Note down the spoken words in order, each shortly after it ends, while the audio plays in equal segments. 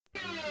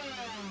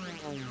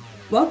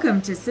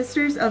Welcome to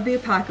Sisters of the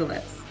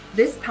Apocalypse.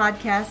 This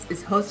podcast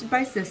is hosted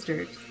by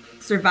sisters,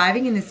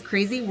 surviving in this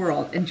crazy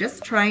world and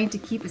just trying to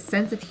keep a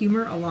sense of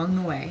humor along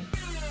the way.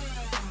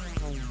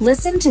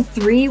 Listen to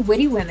three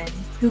witty women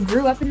who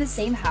grew up in the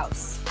same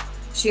house,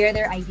 share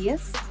their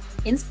ideas,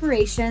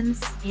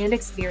 inspirations, and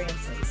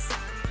experiences.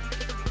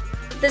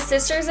 The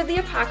Sisters of the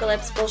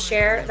Apocalypse will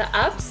share the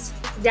ups,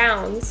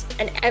 downs,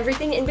 and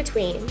everything in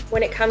between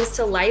when it comes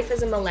to life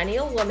as a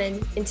millennial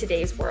woman in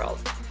today's world.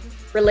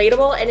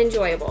 Relatable and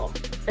enjoyable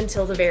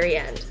until the very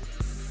end.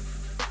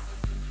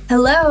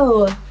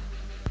 Hello!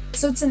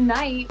 So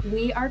tonight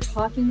we are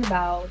talking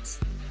about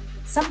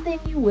something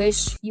you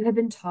wish you had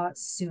been taught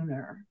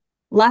sooner.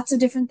 Lots of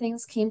different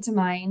things came to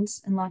mind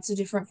and lots of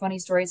different funny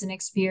stories and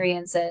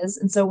experiences.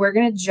 And so we're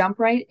going to jump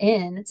right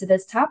in to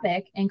this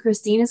topic. And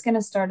Christine is going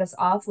to start us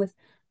off with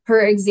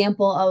her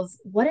example of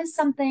what is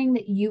something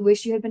that you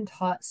wish you had been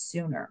taught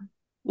sooner?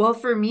 Well,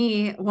 for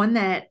me, one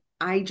that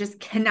I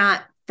just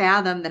cannot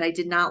fathom that I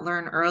did not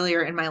learn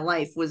earlier in my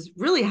life was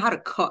really how to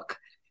cook.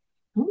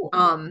 Ooh.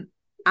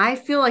 I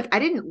feel like I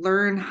didn't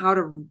learn how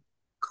to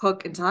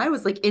cook until I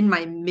was like in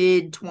my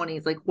mid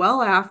 20s, like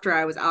well after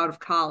I was out of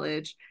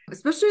college,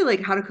 especially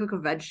like how to cook a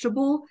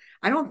vegetable.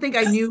 I don't think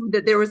I knew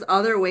that there was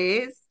other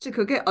ways to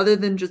cook it other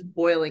than just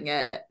boiling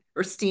it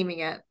or steaming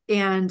it.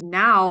 And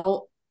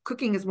now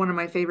cooking is one of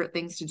my favorite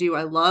things to do.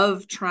 I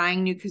love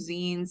trying new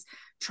cuisines,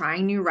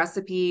 trying new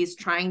recipes,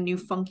 trying new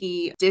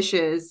funky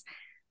dishes.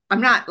 I'm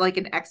not like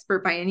an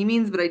expert by any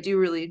means, but I do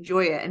really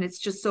enjoy it. And it's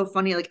just so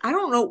funny. Like, I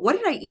don't know, what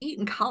did I eat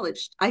in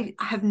college? I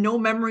have no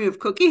memory of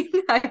cooking.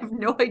 I have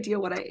no idea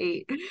what I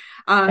ate.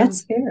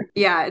 That's fair.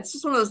 Yeah, it's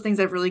just one of those things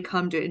I've really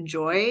come to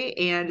enjoy.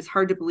 And it's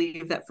hard to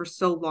believe that for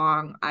so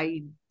long,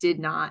 I did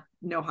not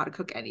know how to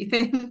cook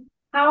anything.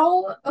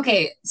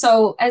 Okay,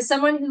 so as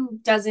someone who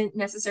doesn't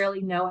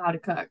necessarily know how to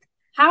cook,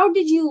 how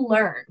did you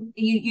learn?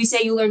 You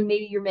say you learned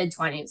maybe your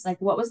mid-20s. Like,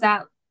 what was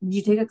that? Did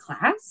you take a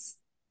class?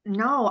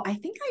 No, I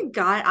think I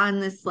got on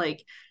this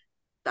like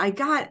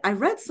I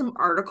read some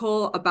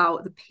article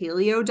about the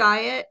paleo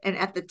diet, and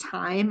at the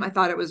time I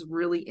thought it was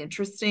really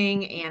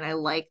interesting and I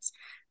liked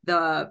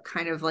the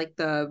kind of like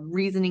the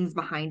reasonings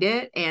behind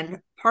it. And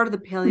part of the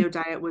paleo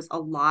diet was a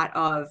lot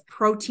of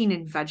protein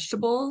and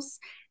vegetables.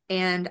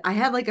 And I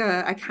had like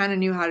I kind of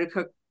knew how to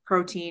cook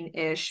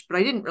protein-ish, but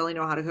I didn't really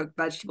know how to cook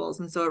vegetables.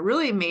 And so it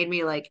really made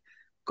me like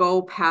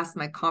go past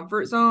my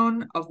comfort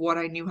zone of what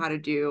I knew how to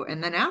do.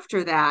 And then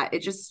after that, it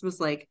just was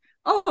like,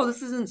 oh,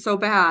 this isn't so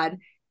bad.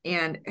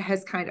 And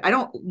has kind of, I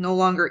don't no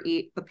longer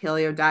eat the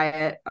paleo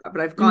diet,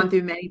 but I've gone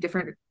through many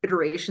different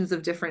iterations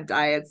of different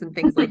diets and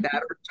things like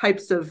that, or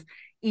types of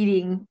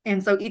eating.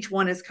 And so each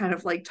one has kind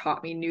of like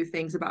taught me new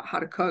things about how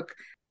to cook.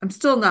 I'm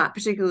still not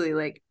particularly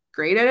like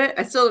great at it.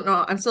 I still don't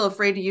know. I'm still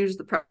afraid to use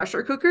the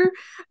pressure cooker,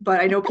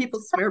 but I know people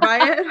swear by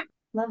it.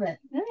 Love it.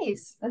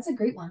 Nice. That's a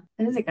great one.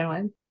 That is a good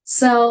one.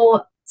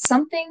 So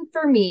something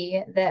for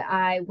me that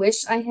I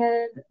wish I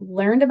had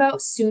learned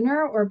about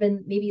sooner or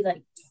been maybe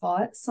like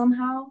taught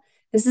somehow.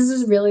 This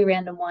is a really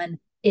random one.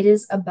 It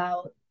is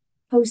about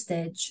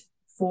postage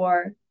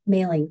for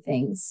mailing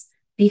things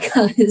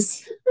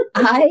because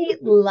I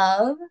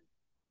love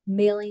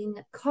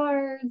mailing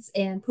cards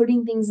and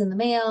putting things in the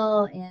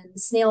mail and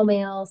snail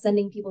mail,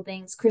 sending people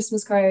things,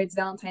 Christmas cards,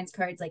 Valentine's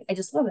cards. Like, I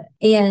just love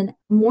it. And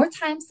more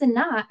times than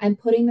not, I'm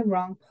putting the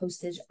wrong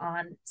postage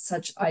on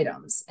such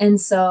items. And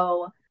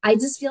so I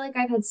just feel like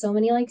I've had so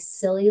many like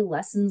silly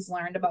lessons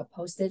learned about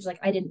postage. Like,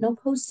 I didn't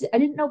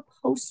know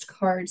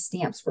postcard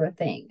stamps were a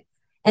thing.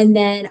 And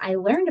then I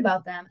learned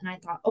about them and I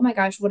thought, oh my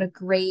gosh, what a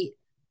great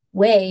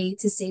way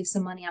to save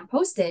some money on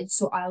postage.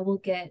 So I will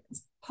get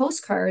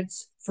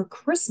postcards for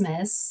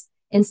Christmas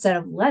instead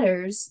of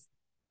letters.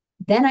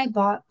 Then I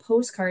bought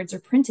postcards or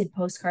printed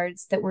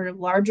postcards that were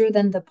larger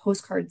than the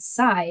postcard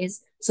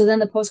size. So then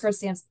the postcard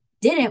stamps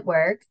didn't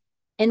work.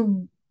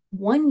 And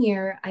one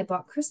year I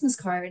bought Christmas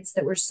cards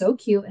that were so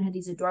cute and had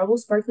these adorable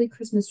sparkly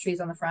Christmas trees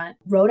on the front,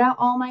 wrote out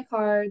all my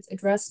cards,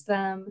 addressed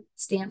them,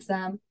 stamped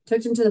them,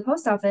 took them to the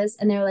post office.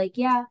 And they're like,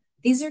 yeah,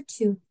 these are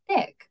too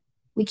thick.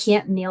 We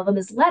can't mail them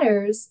as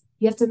letters.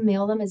 You have to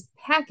mail them as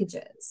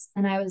packages.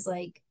 And I was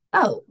like,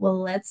 oh,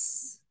 well,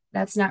 that's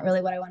not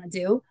really what I want to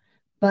do.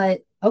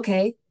 But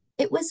okay.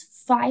 It was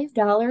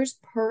 $5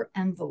 per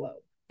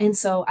envelope. And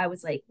so I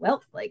was like,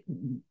 well, like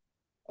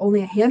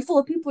only a handful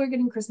of people are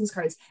getting Christmas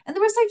cards. And the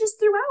rest I just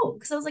threw out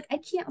because I was like, I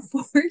can't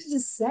afford to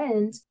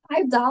send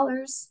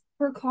 $5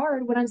 per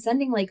card when I'm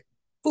sending like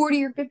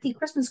 40 or 50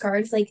 Christmas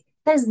cards. Like,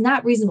 that is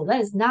not reasonable.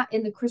 That is not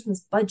in the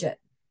Christmas budget.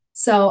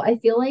 So I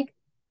feel like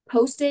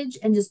postage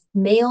and just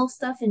mail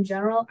stuff in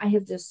general, I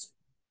have just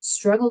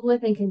struggled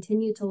with and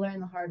continue to learn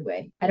the hard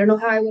way. I don't know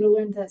how I would have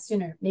learned that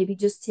sooner. Maybe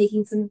just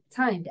taking some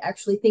time to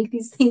actually think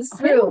these things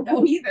through. I don't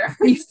know either.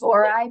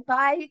 Before I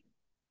buy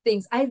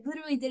things. I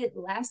literally did it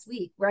last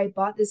week where I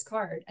bought this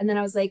card and then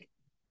I was like,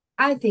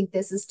 I think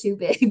this is too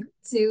big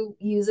to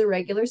use a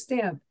regular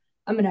stamp.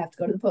 I'm gonna have to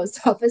go to the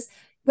post office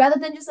rather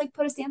than just like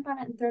put a stamp on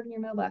it and throw it in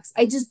your mailbox.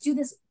 I just do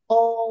this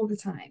all the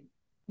time.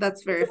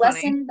 That's It's very a funny.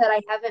 lesson that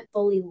I haven't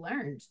fully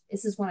learned.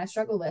 This is one I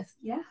struggle with.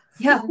 Yeah.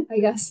 Yeah, I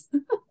guess.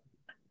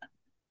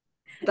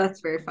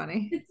 That's very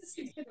funny. It's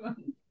a good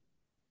one.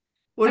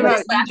 What I'm about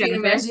just you, laughing, Jennifer?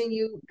 imagining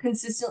you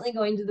consistently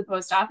going to the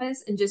post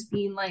office and just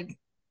being like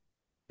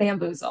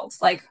bamboozled.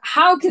 Like,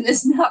 how can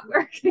this not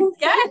work again?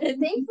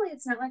 Thankfully,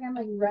 it's not like I'm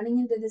like running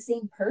into the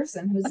same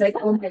person who's like,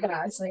 oh my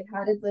gosh, like,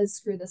 how did Liz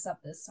screw this up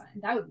this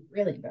time? That would be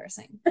really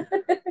embarrassing.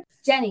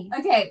 Jenny,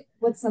 Okay.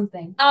 what's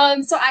something?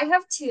 So I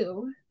have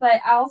two,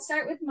 but I'll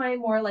start with my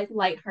more like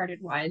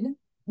lighthearted one.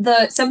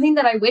 The something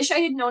that I wish I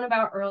had known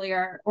about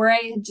earlier, or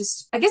I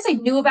guess I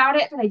knew about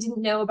it, but I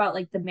didn't know about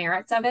like the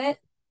merits of it.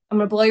 I'm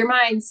gonna blow your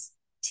minds.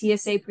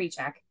 TSA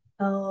pre-check.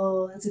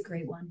 Oh, that's a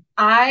great one.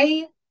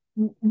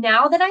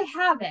 Now that I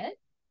have it,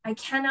 I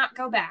cannot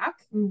go back.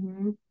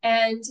 Mm-hmm.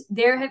 And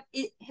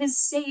it has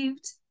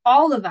saved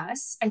all of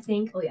us, I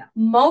think, Oh, yeah.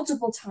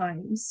 multiple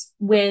times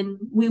when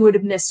we would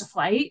have missed a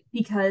flight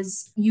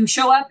because you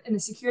show up and the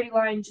security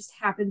line just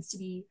happens to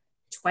be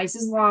twice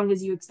as long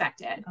as you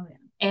expected. Oh, yeah.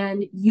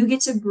 And you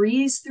get to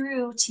breeze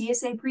through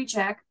TSA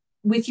pre-check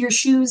with your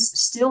shoes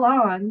still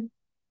on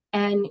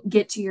and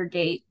get to your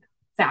gate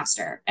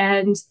faster.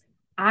 And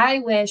I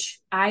wish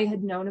I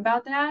had known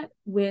about that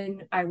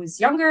when I was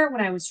younger,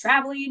 when I was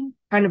traveling,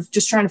 kind of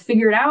just trying to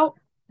figure it out.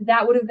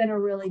 That would have been a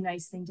really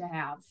nice thing to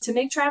have to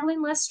make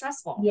traveling less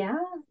stressful. Yeah,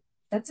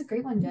 that's a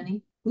great one,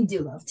 Jenny. We do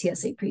love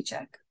TSA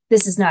pre-check.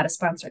 This is not a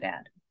sponsored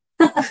ad.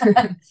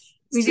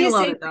 We do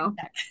love it though.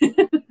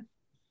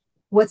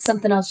 What's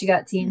something else you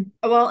got, Teen?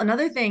 Well,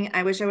 another thing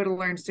I wish I would have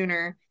learned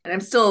sooner, and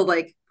I'm still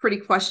like pretty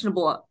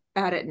questionable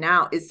at it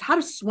now, is how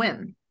to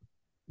swim.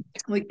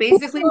 Like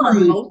basically for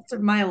most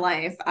of my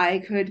life, I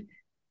could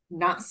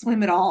not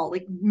swim at all.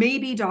 Like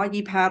maybe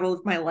doggy paddle if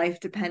my life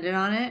depended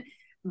on it.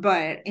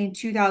 But in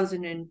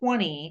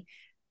 2020,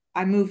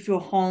 I moved to a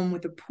home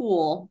with a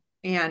pool,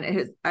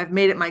 and I've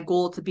made it my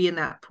goal to be in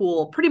that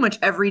pool pretty much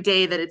every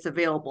day that it's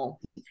available.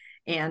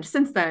 And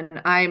since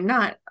then, I'm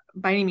not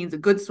by any means a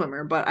good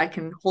swimmer, but I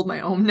can hold my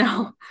own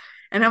now.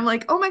 And I'm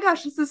like, oh my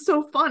gosh, this is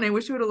so fun. I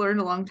wish I would have learned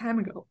a long time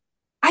ago.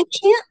 I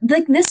can't,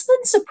 like, this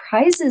one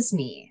surprises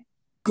me.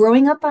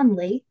 Growing up on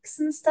lakes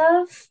and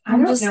stuff,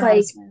 I'm just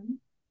like,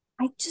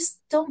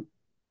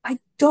 I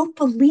don't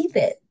believe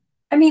it.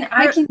 I mean,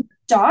 I can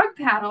dog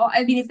paddle.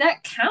 I mean, if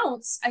that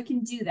counts, I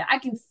can do that. I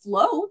can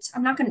float.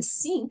 I'm not going to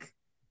sink,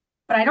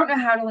 but I don't know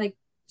how to like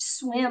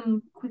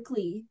swim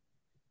quickly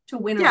to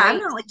win a Yeah, I'm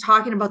race. not like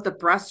talking about the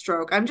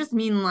breaststroke. I'm just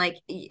mean like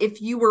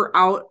if you were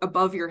out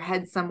above your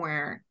head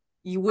somewhere,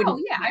 you wouldn't.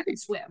 Oh yeah, I could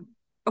swim.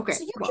 Okay,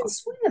 So you well, can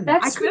swim.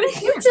 That's I couldn't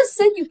You just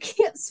said you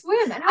can't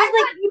swim, and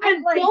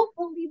I like, don't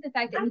believe the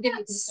fact that I you didn't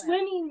thought even swim.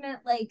 swimming meant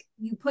like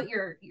you put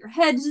your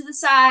head to the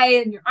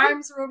side and your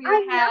arms are over your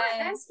I'm head.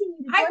 not asking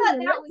you to I join thought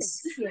the that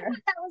Olympics was here.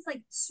 that was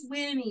like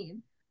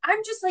swimming. I'm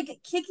just like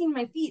kicking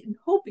my feet and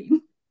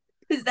hoping.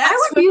 Is I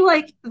that would be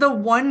like the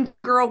one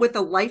girl with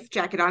a life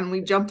jacket on when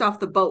we jumped off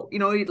the boat. You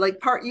know, you'd like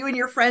you and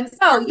your friends.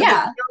 Oh,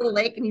 yeah. The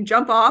lake and you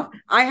jump off.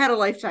 I had a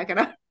life jacket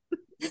on.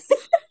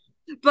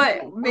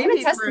 But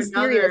maybe test for this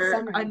theory this another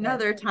summer,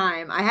 another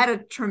time, I had a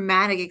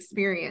traumatic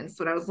experience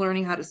when I was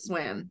learning how to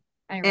swim,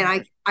 I and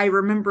remember. I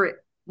remember it.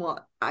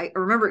 Well, I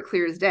remember it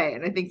clear as day,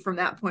 and I think from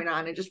that point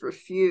on, I just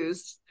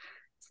refused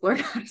to learn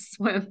how to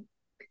swim.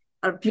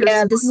 Out of pure Yeah,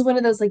 sport. this is one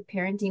of those like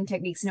parenting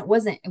techniques, and it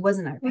wasn't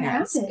our What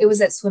parents. happened? It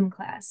was at swim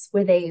class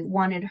where they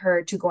wanted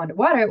her to go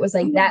underwater. It was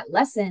like that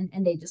lesson,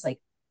 and they just like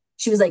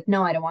she was like,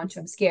 "No, I don't want to.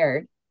 I'm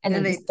scared," and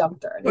And they they just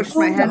dumped her. They pushed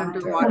my head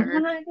dumped her.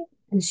 underwater.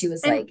 And she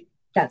was And- like,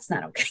 "That's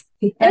not okay."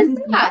 And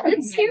yeah, yeah,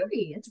 it's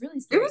scary. It's really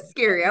It scary. was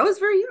scary. I was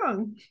very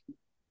young.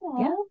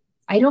 Yeah,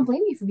 I don't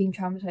blame you for being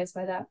traumatized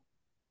by that.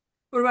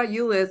 What about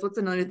you, Liz? What's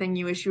another thing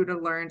you wish you would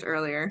have learned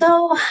earlier?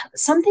 So,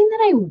 something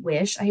that I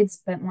wish I had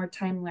spent more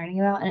time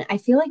learning about, and I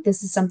feel like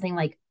this is something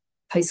like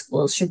high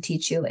schools should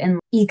teach you in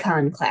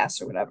econ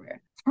class or whatever.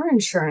 Car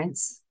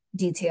insurance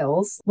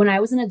details. When I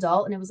was an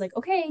adult and it was like,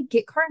 okay,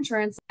 get car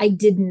insurance, I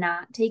did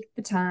not take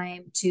the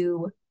time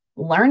to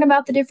learn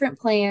about the different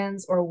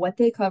plans or what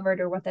they covered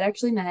or what that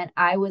actually meant.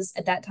 I was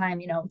at that time,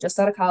 just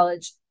out of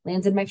college,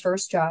 landed my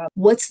first job.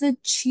 What's the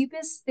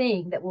cheapest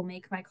thing that will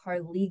make my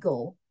car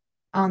legal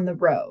on the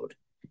road?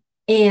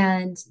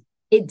 And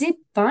it did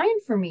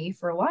fine for me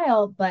for a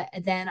while, but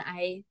then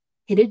I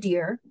hit a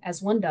deer,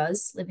 as one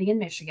does, living in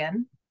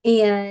Michigan.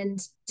 And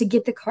to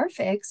get the car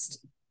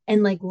fixed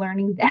and like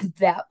learning at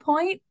that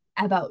point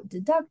about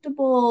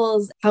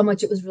deductibles, how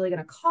much it was really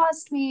going to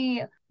cost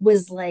me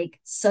was like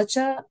such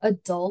a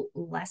adult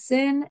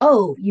lesson.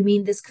 Oh, you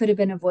mean this could have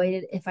been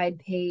avoided if I'd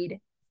paid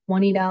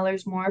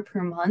 $20 more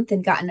per month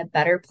and gotten a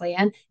better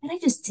plan? And I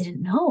just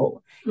didn't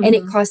know. Mm-hmm. And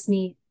it cost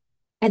me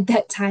at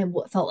that time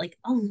what felt like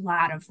a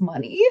lot of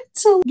money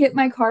to get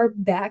my car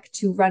back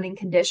to running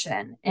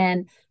condition.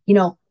 And,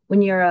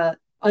 when you're a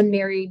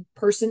unmarried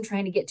person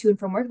trying to get to and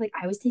from work, like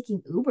I was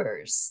taking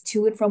Ubers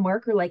to and from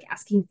work or like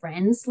asking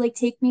friends to like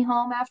take me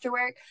home after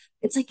work.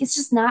 It's like, it's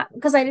just not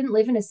because I didn't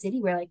live in a city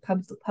where like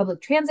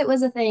public transit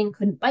was a thing,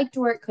 couldn't bike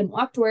to work, couldn't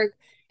walk to work.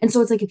 And so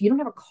it's like, if you don't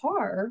have a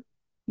car,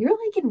 you're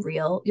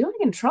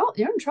in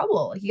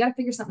trouble. Like you got to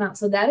figure something out.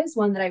 So that is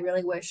one that I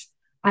really wish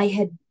I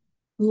had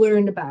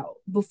learned about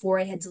before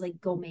I had to like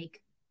go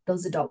make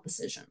those adult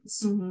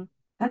decisions. Mm-hmm.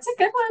 That's a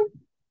good one.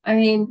 I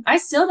mean, I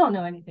still don't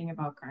know anything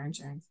about car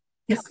insurance.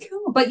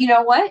 But you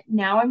know what?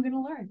 Now I'm going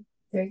to learn.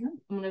 There you go.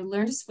 I'm going to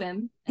learn to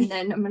swim and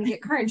then I'm going to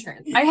get car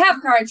insurance. I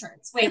have car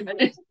insurance. Wait a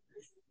minute.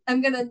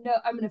 I'm going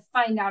to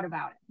find out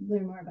about it.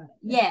 Learn more about it.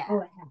 Yeah. Oh,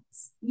 it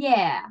has.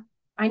 Yeah.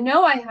 I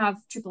know I have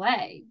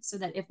AAA so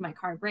that if my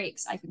car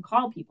breaks, I can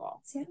call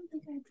people. See, I don't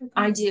think I have AAA.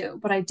 I do,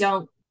 but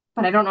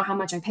I don't know how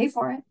much I pay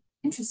for it.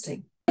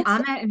 Interesting.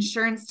 On that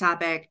insurance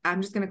topic,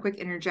 I'm just going to quick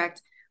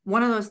interject.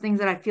 One of those things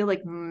that I feel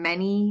like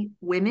many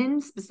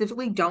women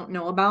specifically don't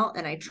know about,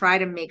 and I try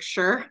to make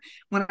sure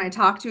when I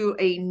talk to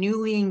a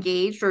newly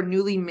engaged or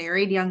newly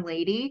married young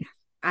lady,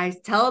 I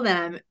tell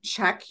them,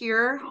 check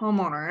your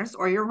homeowners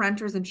or your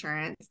renter's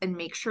insurance and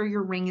make sure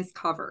your ring is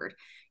covered.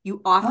 You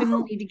often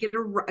will need to get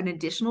an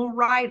additional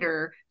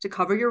rider to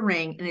cover your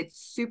ring, and it's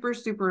super,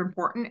 super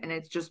important. And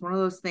it's just one of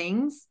those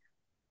things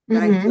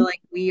that I feel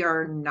like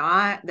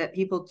that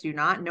people do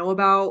not know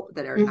about,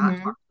 that are not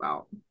talked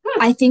about.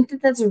 I think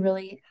that that's a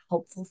really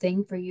helpful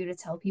thing for you to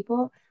tell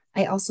people.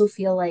 I also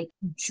feel like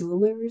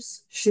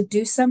jewelers should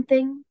do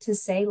something to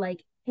say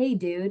like, hey,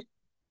 dude,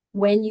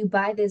 when you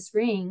buy this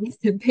ring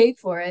and pay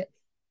for it,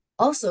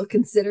 also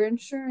consider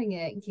insuring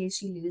it in case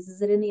she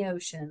loses it in the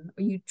ocean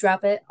or you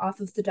drop it off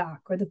of the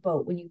dock or the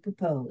boat when you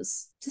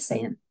propose. Just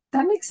saying.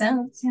 That makes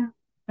sense. Yeah.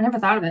 I never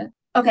thought of it.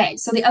 Okay,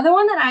 so the other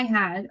one that I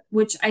had,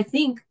 which I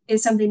think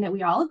is something that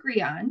we all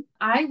agree on,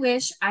 I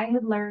wish I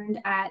had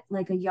learned at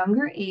like a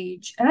younger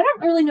age, and I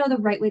don't really know the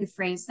right way to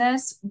phrase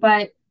this,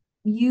 but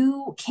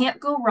you can't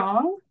go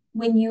wrong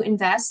when you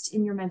invest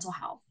in your mental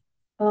health.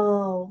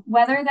 Oh,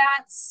 whether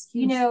that's,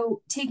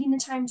 taking the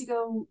time to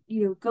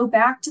go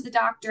back to the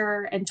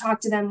doctor and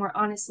talk to them more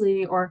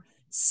honestly, or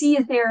see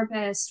a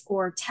therapist,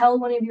 or tell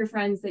one of your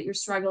friends that you're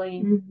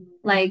struggling,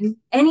 like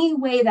any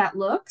way that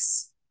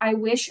looks. I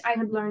wish I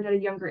had learned at a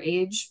younger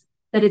age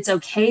that it's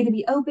okay to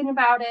be open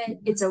about it.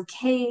 It's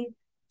okay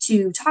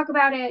to talk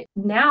about it.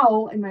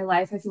 Now in my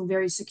life, I feel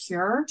very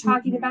secure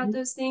talking about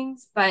those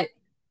things, but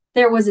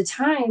there was a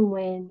time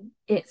when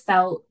it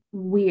felt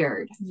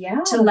weird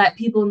to let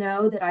people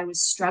know that I was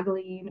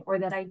struggling or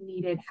that I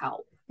needed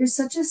help. There's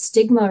such a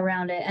stigma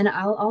around it. And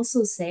I'll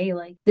also say,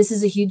 like, this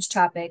is a huge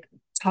topic,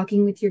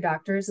 talking with your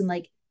doctors and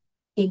like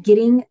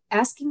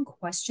asking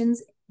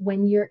questions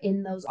when you're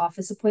in those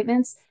office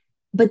appointments,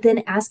 but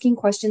then asking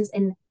questions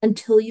and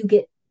until you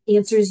get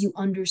answers you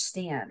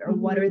understand, or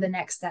what are the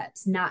next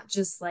steps, not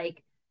just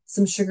like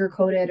some sugar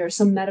coated or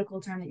some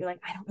medical term that you're like,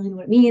 I don't really know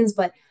what it means,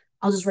 but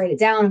I'll just write it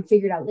down and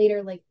figure it out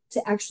later. Like,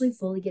 to actually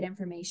fully get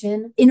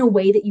information in a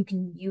way that you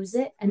can use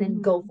it and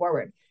then go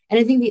forward. And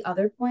I think the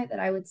other point that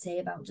I would say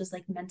about just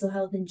like mental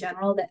health in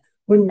general, that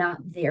we're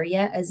not there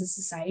yet as a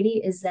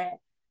society, is that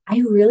I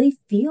really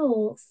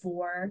feel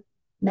for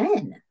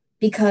men,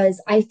 because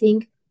I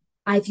think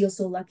I feel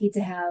so lucky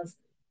to have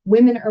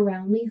women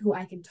around me who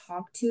I can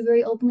talk to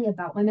very openly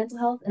about my mental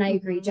health. And I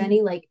agree,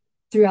 Jenny, like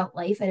throughout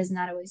life, it has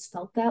not always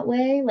felt that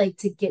way. Like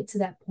to get to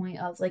that point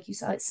of, like you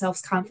saw,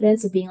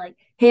 self-confidence of being like,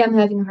 hey, I'm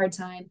having a hard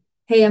time.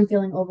 Hey, I'm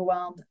feeling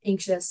overwhelmed,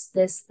 anxious,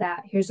 this,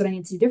 that, here's what I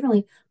need to do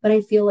differently. But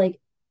I feel like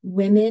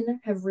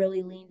women have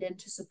really leaned in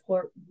to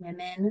support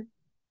women,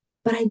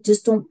 but I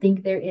just don't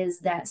think there is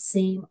that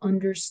same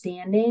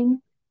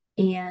understanding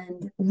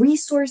and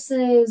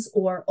resources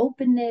or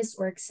openness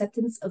or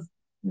acceptance of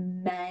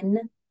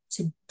men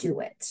to do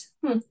it,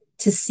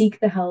 to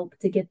seek the help,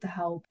 to get the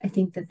help. I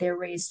think that they're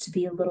raised to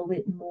be a little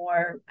bit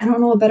more, I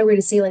don't know a better way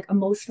to say, like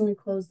emotionally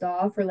closed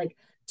off, or like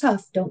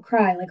tough, don't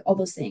cry, like all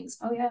those things.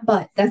 Oh yeah.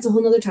 But that's a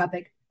whole nother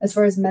topic. As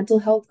far as mental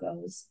health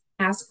goes,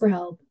 ask for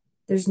help.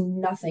 There's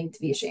nothing to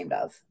be ashamed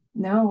of.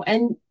 No,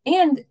 and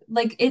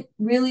like it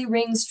really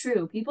rings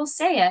true. People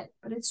say it,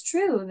 but it's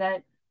true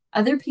that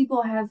other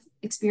people have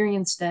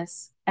experienced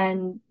this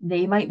and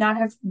they might not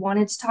have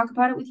wanted to talk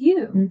about it with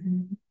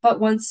you. But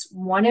once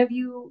one of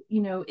you,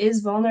 is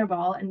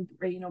vulnerable and,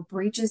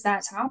 breaches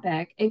that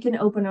topic, it can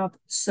open up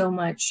so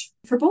much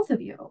for both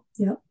of you.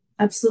 Yep,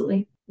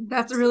 absolutely.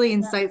 That's really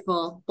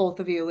insightful, both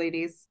of you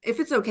ladies. If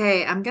it's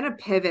okay, I'm going to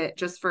pivot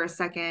just for a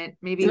second,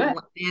 maybe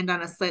land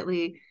on a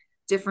slightly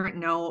different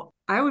note.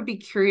 I would be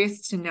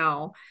curious to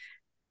know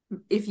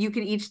if you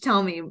could each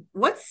tell me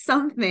what's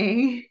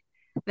something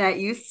that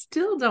you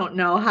still don't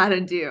know how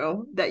to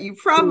do that you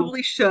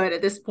probably should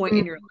at this point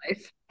in your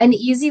life. An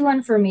easy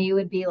one for me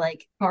would be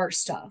like car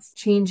stuff,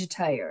 change a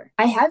tire.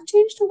 I have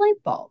changed a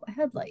light bulb, a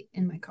headlight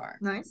in my car.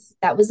 Nice.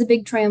 That was a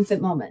big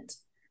triumphant moment.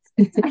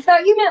 I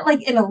thought you meant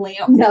like in a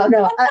lamp.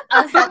 No.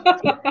 I'm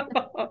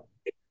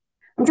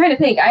trying to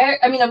think.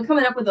 I mean, I'm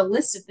coming up with a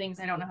list of things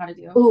I don't know how to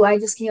do. Oh, I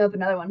just came up with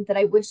another one that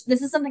I wish,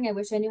 this is something I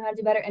wish I knew how to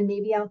do better. And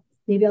maybe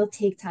maybe I'll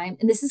take time.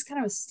 And this is kind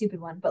of a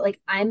stupid one, but like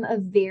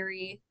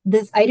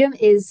the item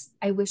is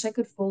I wish I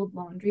could fold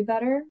laundry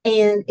better.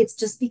 And it's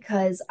just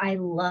because I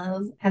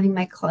love having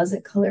my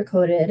closet color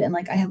coded and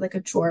like I have like a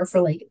drawer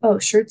for like, oh,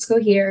 shirts go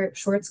here,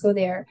 shorts go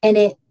there. And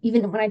it,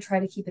 even when I try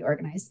to keep it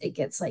organized, it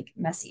gets like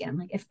messy. And I'm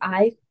like, if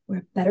I were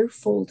a better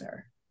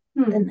folder,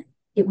 then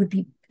it would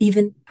be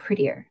even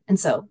prettier. And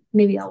so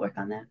maybe I'll work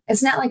on that.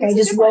 It's not like I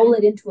just roll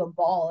it into a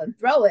ball and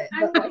throw it,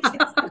 but like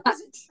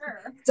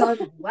it's not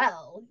done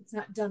well. It's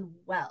not done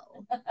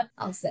well,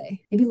 I'll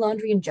say. Maybe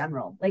laundry in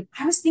general. Like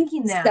I was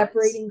thinking that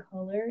separating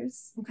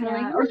colors. I'm kind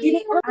of like, or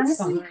getting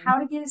honestly fine. how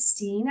to get a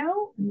stain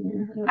out.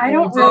 Yeah, I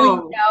don't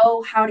really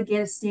know how to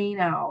get a stain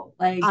out.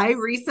 Like I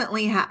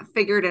recently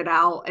figured it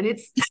out, and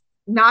it's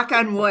knock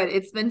on wood,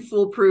 it's been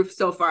foolproof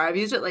so far. I've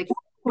used it like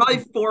probably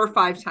 4 or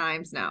 5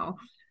 times now.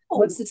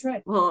 What's the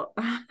trick? Well,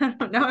 I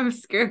don't know. I'm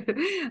scared.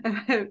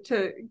 I have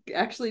to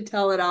actually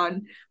tell it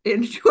on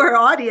into our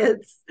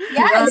audience.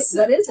 Yes,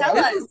 that is tell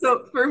us.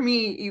 So for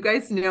me, you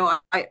guys know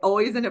I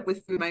always end up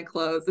with food in my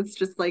clothes. It's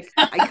just like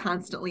I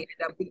constantly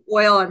end up with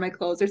oil on my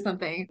clothes or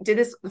something. Did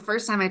this the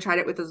first time I tried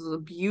it with this was a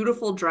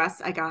beautiful dress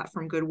I got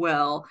from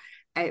Goodwill.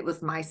 It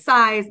was my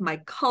size, my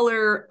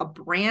color, a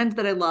brand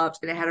that I loved,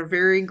 and it had a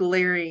very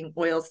glaring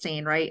oil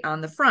stain right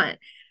on the front.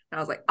 And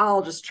I was like,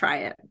 I'll just try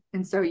it.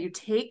 And so you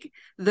take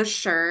the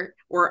shirt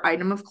or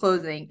item of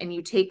clothing and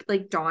you take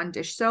like Dawn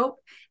dish soap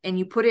and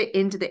you put it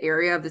into the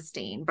area of the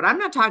stain. But I'm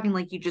not talking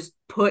like you just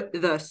put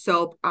the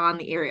soap on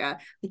the area.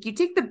 Like you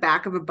take the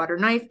back of a butter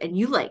knife and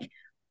you like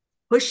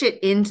push it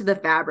into the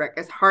fabric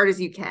as hard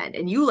as you can.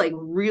 And you like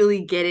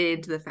really get it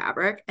into the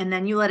fabric. And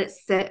then you let it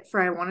sit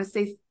for, I want to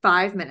say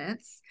 5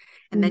 minutes.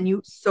 And then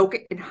you soak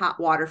it in hot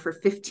water for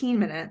 15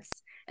 minutes.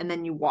 And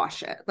then you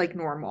wash it like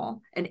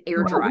normal and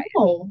air dry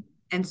it.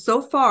 And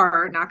so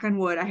far, knock on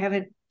wood, I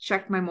haven't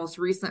checked my most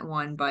recent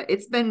one, but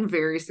it's been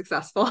very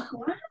successful.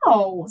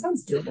 Wow.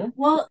 Sounds doable.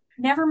 Well,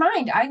 never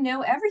mind. I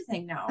know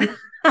everything now.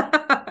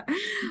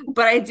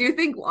 But I do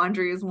think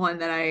laundry is one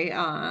that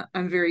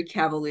I'm very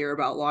cavalier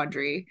about.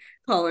 Laundry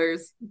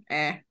colors.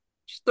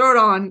 Just throw it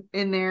on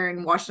in there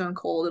and wash it on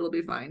cold. It'll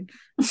be fine.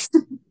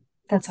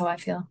 That's how I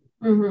feel.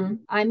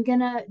 I'm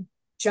gonna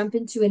jump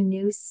into a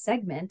new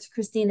segment.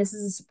 Christine, this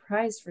is a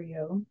surprise for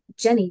you.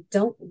 Jenny,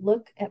 don't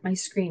look at my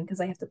screen because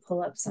I have to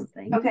pull up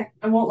something. Okay,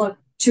 I won't look.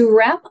 To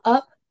wrap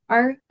up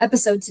our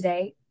episode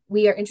today,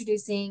 we are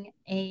introducing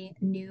a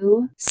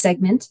new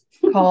segment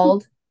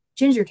called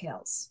Ginger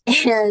Tales.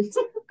 And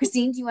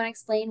Christine, do you want to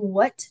explain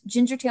what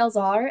Ginger Tales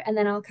are? And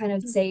then I'll kind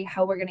of say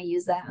how we're going to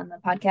use that on the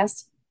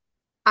podcast.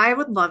 I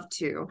would love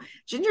to.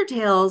 Ginger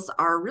Tales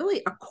are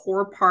really a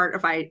core part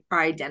of our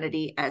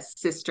identity as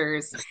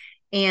sisters.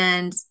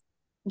 And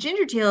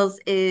Ginger Tales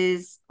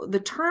is the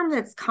term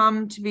that's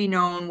come to be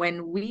known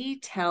when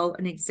we tell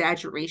an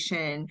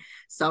exaggeration.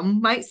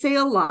 Some might say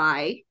a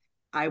lie.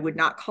 I would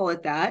not call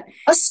it that.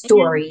 A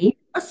story.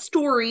 A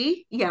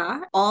story,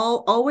 yeah.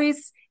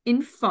 Always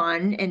in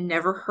fun and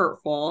never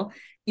hurtful.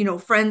 You know,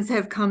 friends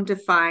have come to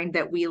find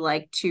that we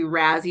like to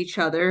razz each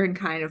other and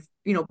kind of,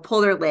 you know,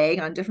 pull their leg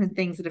on different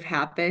things that have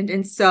happened.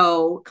 And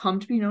so come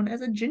to be known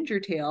as a ginger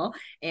tale.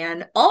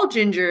 And all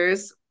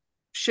gingers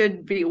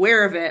should be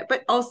aware of it,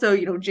 but also,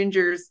 you know,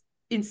 gingers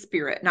in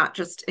spirit, not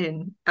just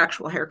in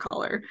actual hair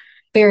color.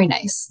 Very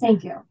nice.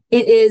 Thank you.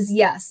 It is,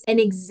 yes, an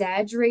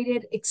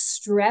exaggerated,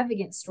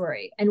 extravagant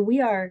story. And we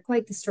are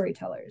quite the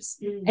storytellers.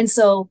 And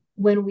so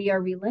when we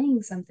are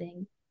relaying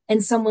something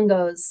and someone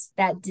goes,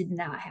 that did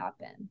not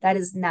happen, that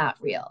is not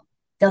real,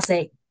 they'll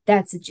say,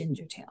 that's a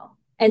ginger tale.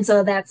 And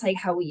so that's like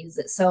how we use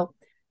it. So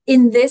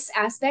in this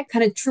aspect,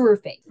 kind of true or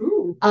fake.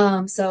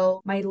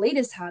 So my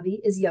latest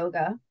hobby is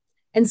yoga.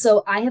 And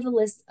so I have a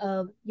list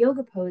of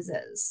yoga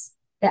poses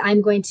that I'm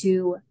going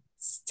to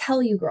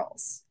tell you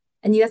girls.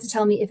 And you have to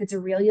tell me if it's a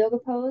real yoga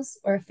pose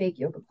or a fake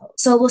yoga pose.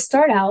 So we'll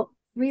start out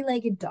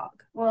 3-legged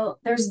dog. Well,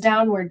 there's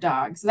downward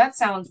dog. So that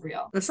sounds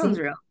real. That sounds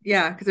real.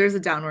 Yeah, because there's a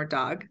downward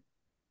dog.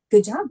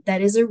 Good job.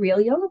 That is a real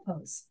yoga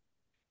pose.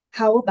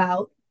 How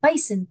about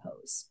bison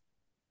pose?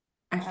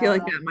 I feel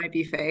like that might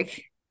be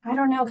fake. I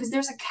don't know, because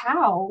there's a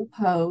cow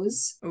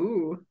pose.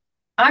 Ooh.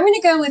 I'm going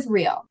to go with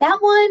real.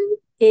 That one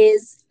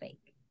is fake.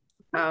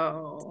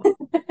 Oh.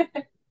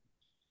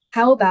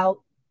 How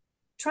about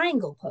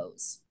triangle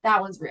pose? That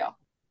one's real.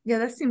 Yeah,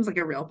 that seems like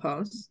a real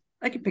pose.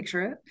 I can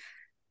picture it.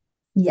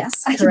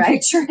 Yes, I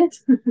correct. can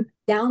picture it.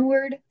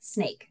 Downward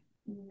snake.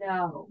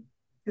 No,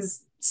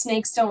 because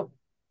snakes don't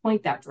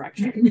point that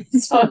direction.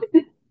 So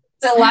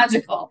it's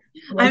illogical.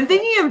 I'm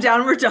thinking of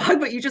downward dog,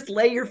 but you just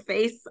lay your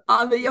face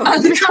on the yoga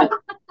mat.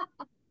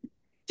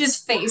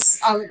 Just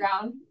face on the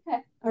ground.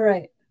 Okay. All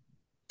right.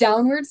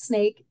 Downward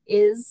snake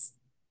is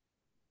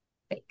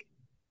fake.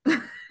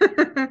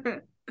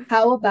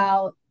 How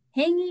about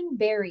hanging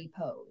berry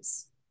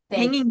pose? Fake.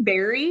 Hanging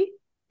berry?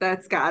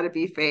 That's got to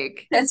be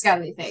fake. That's got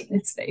to be fake.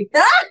 It's fake.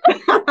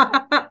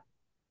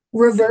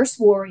 Reverse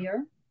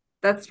warrior.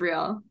 That's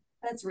real.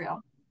 That's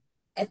real.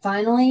 And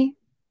finally,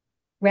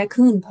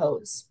 raccoon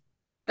pose.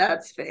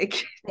 That's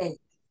fake. Fake.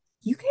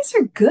 You guys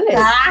are good.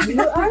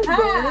 You are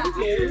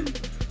very good.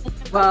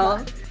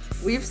 Well,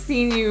 We've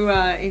seen you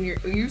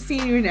you've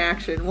seen you in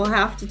action. We'll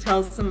have to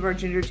tell some of our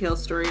Ginger Tale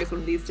stories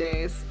one of these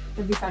days.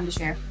 It'd be fun to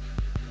share.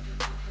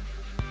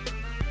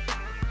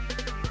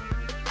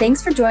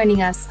 Thanks for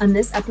joining us on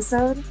this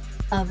episode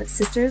of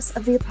Sisters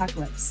of the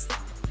Apocalypse.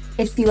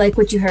 If you like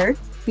what you heard,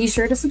 be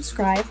sure to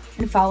subscribe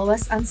and follow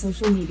us on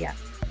social media.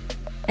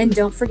 And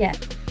don't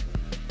forget,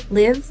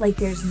 live like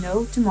there's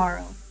no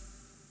tomorrow.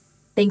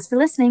 Thanks for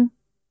listening.